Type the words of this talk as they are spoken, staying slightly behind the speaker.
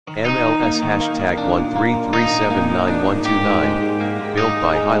MLS #133791229, built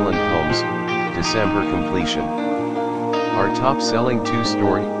by Highland Homes, December completion. Our top-selling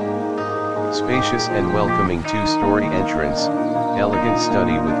two-story, spacious and welcoming two-story entrance, elegant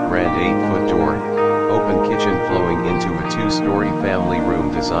study with grand 8-foot door, open kitchen flowing into a two-story family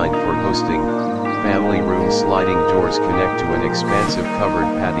room designed for hosting. Family room sliding doors connect to an expansive covered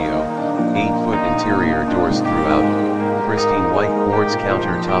patio, 8-foot interior doors throughout, pristine white quartz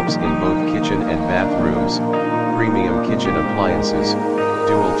countertops in both kitchen and bathrooms, premium kitchen appliances,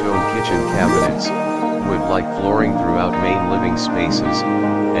 dual-tone kitchen cabinets, wood-like flooring throughout main living spaces,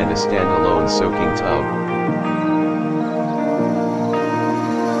 and a standalone soaking tub.